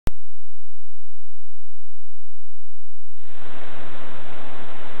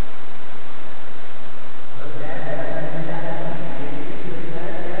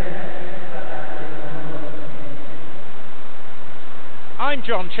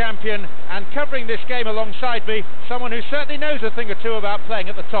John Champion, and covering this game alongside me, someone who certainly knows a thing or two about playing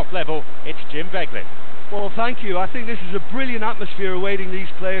at the top level, it's Jim Beglin. Well, thank you. I think this is a brilliant atmosphere awaiting these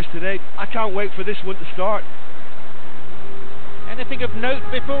players today. I can't wait for this one to start. Anything of note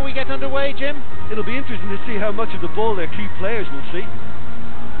before we get underway, Jim? It'll be interesting to see how much of the ball their key players will see.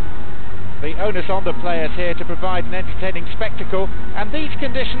 The onus on the players here to provide an entertaining spectacle, and these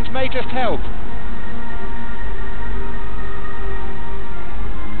conditions may just help.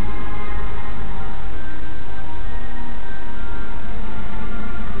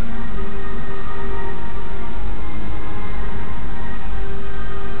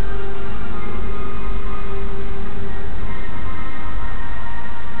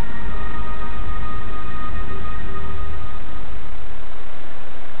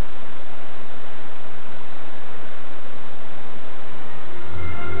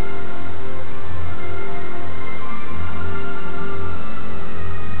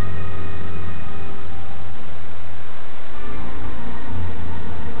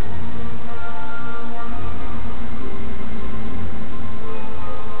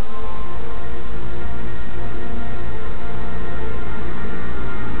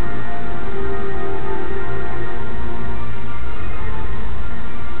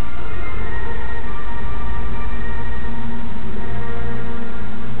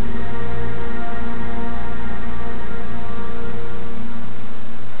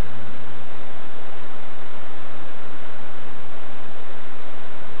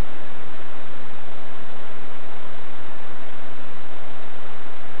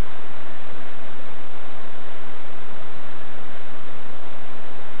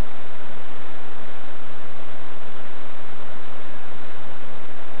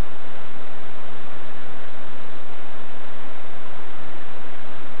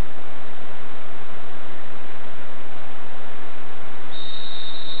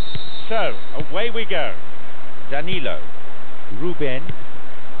 So, away we go. Danilo, Ruben,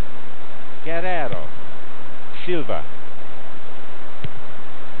 Guerrero, Silva,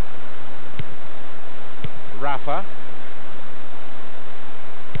 Rafa,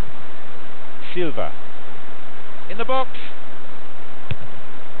 Silva, in the box.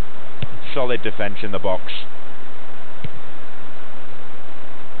 Solid defence in the box.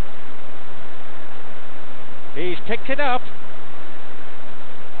 He's picked it up.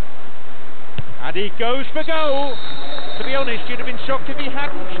 And he goes for goal. To be honest, you'd have been shocked if he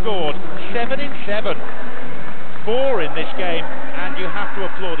hadn't scored. 7 in 7. 4 in this game, and you have to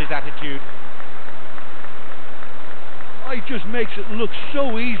applaud his attitude. He just makes it look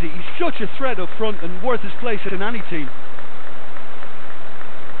so easy. He's such a threat up front and worth his place in any team.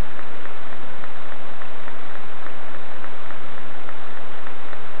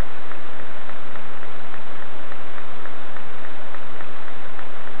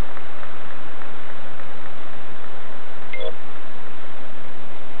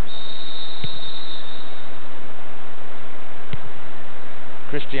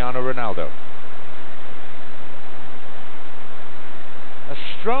 Cristiano Ronaldo. A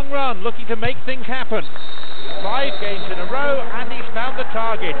strong run, looking to make things happen. 5 games in a row, and he's found the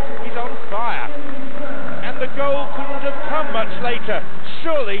target. He's on fire. And the goal couldn't have come much later.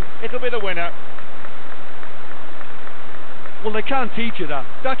 Surely it'll be the winner. Well, they can't teach you that.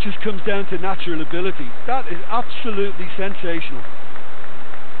 That just comes down to natural ability. That is absolutely sensational.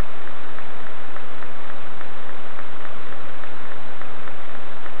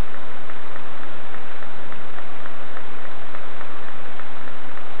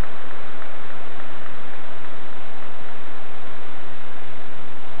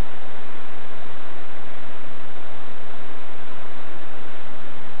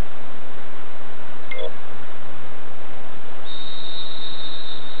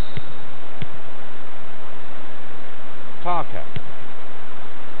 Parker,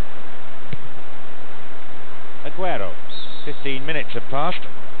 Aguero. 15 minutes have passed.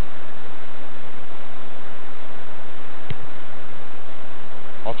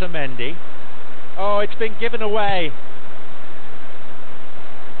 Otamendi. Oh, it's been given away.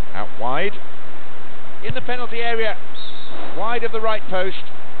 Out wide. In the penalty area. Wide of the right post.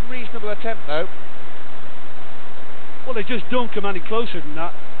 Reasonable attempt though. Well, they just don't come any closer than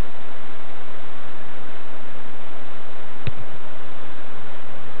that.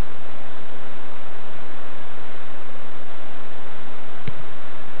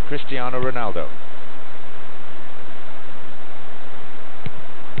 Cristiano Ronaldo.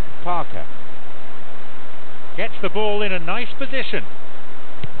 Parker gets the ball in a nice position.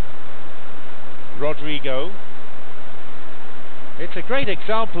 Rodrigo. It's a great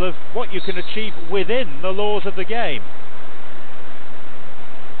example of what you can achieve within the laws of the game.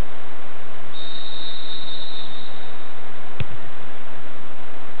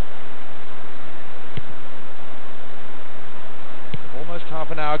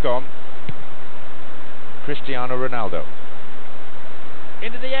 gone. Cristiano Ronaldo.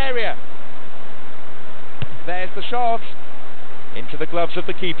 Into the area. There's the shot. Into the gloves of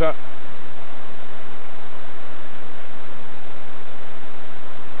the keeper.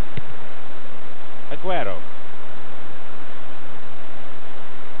 Aguero.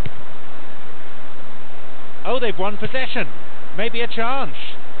 Oh, they've won possession. Maybe a chance.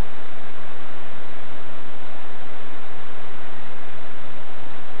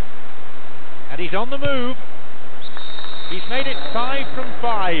 And he's on the move. He's made it 5 from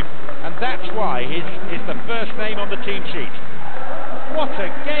 5, and that's why he's the first name on the team sheet. What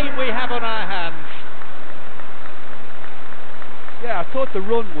a game we have on our hands. Yeah, I thought the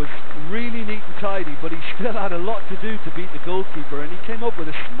run was really neat and tidy, but he still had a lot to do to beat the goalkeeper, and he came up with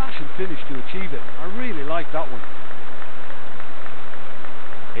a smashing finish to achieve it. I really like that one.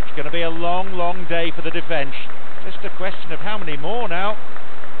 It's going to be a long, long day for the defence. Just a question of how many more now.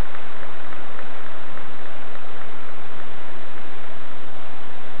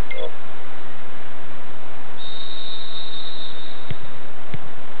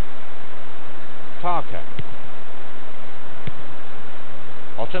 Parker.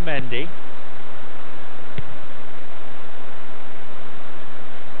 Otamendi.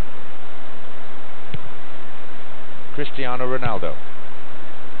 Cristiano Ronaldo.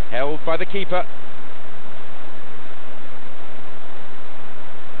 Held by the keeper.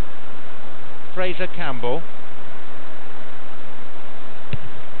 Fraser Campbell.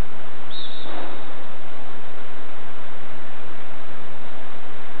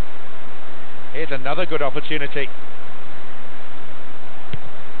 Here's another good opportunity.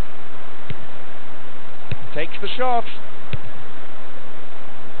 Takes the shot.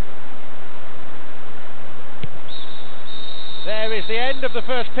 There is the end of the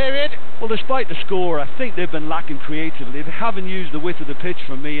first period. Well, despite the score, I think they've been lacking creatively. They haven't used the width of the pitch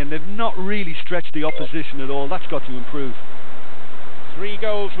from me, and they've not really stretched the opposition at all. That's got to improve. 3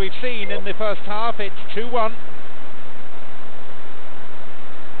 goals we've seen in the first half. It's 2-1.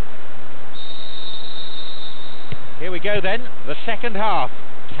 Here we go then, the second half.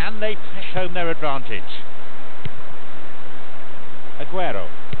 Can they press home their advantage? Aguero.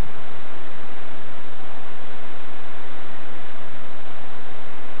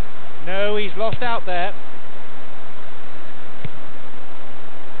 No, he's lost out there.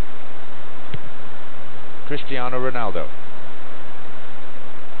 Cristiano Ronaldo.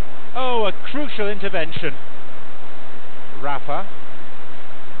 Oh, a crucial intervention. Rafa.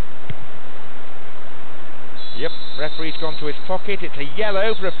 Yep, referee's gone to his pocket. It's a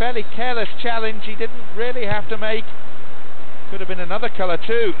yellow for a fairly careless challenge he didn't really have to make. Could have been another colour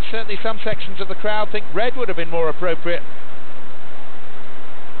too. Certainly some sections of the crowd think red would have been more appropriate.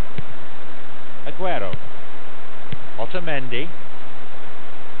 Aguero. Otamendi.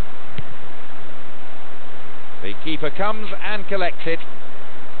 The keeper comes and collects it.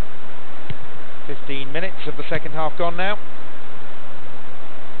 15 minutes of the second half gone now.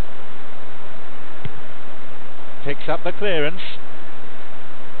 Picks up the clearance.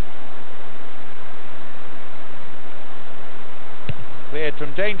 Cleared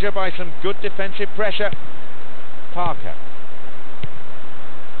from danger by some good defensive pressure. Parker.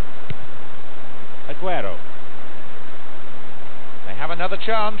 Aguero. They have another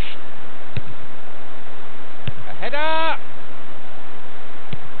chance. A header!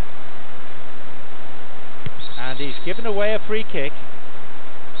 And he's given away a free kick.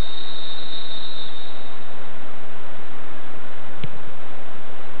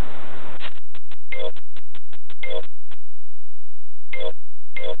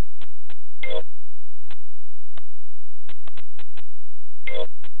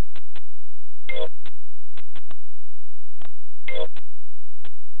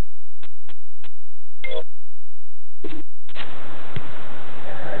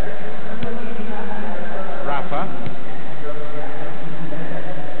 Rafa.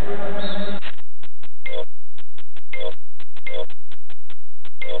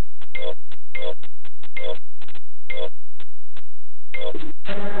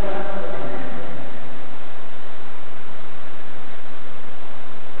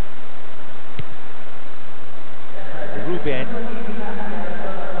 Ruben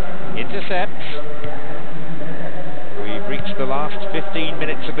intercepts. We've reached the last 15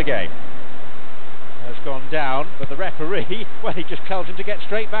 minutes of the game. Has gone down, but the referee, well, he just tells him to get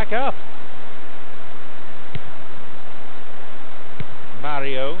straight back up.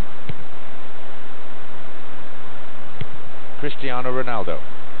 Mario. Cristiano Ronaldo.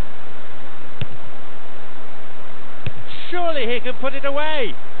 Surely he can put it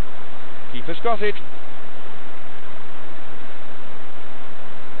away. Keeper's got it.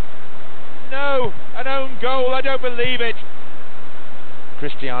 no, an own goal, I don't believe it.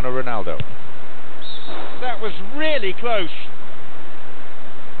 Cristiano Ronaldo. That was really close.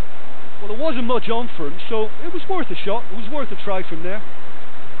 Well, there wasn't much on for him, so it was worth a shot. It was worth a try from there.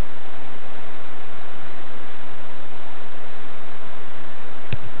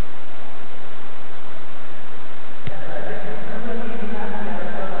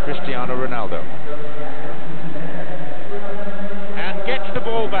 Cristiano Ronaldo. And gets the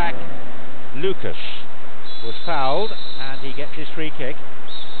ball back. Lucas was fouled, and he gets his free kick.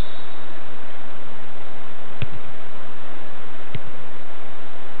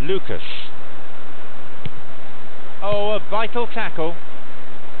 Lucas. Oh, a vital tackle.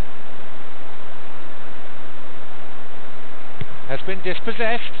 Has been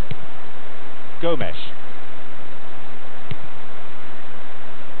dispossessed. Gomez.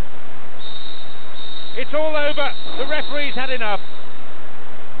 It's all over. The referee's had enough.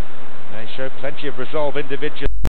 They show plenty of resolve individually.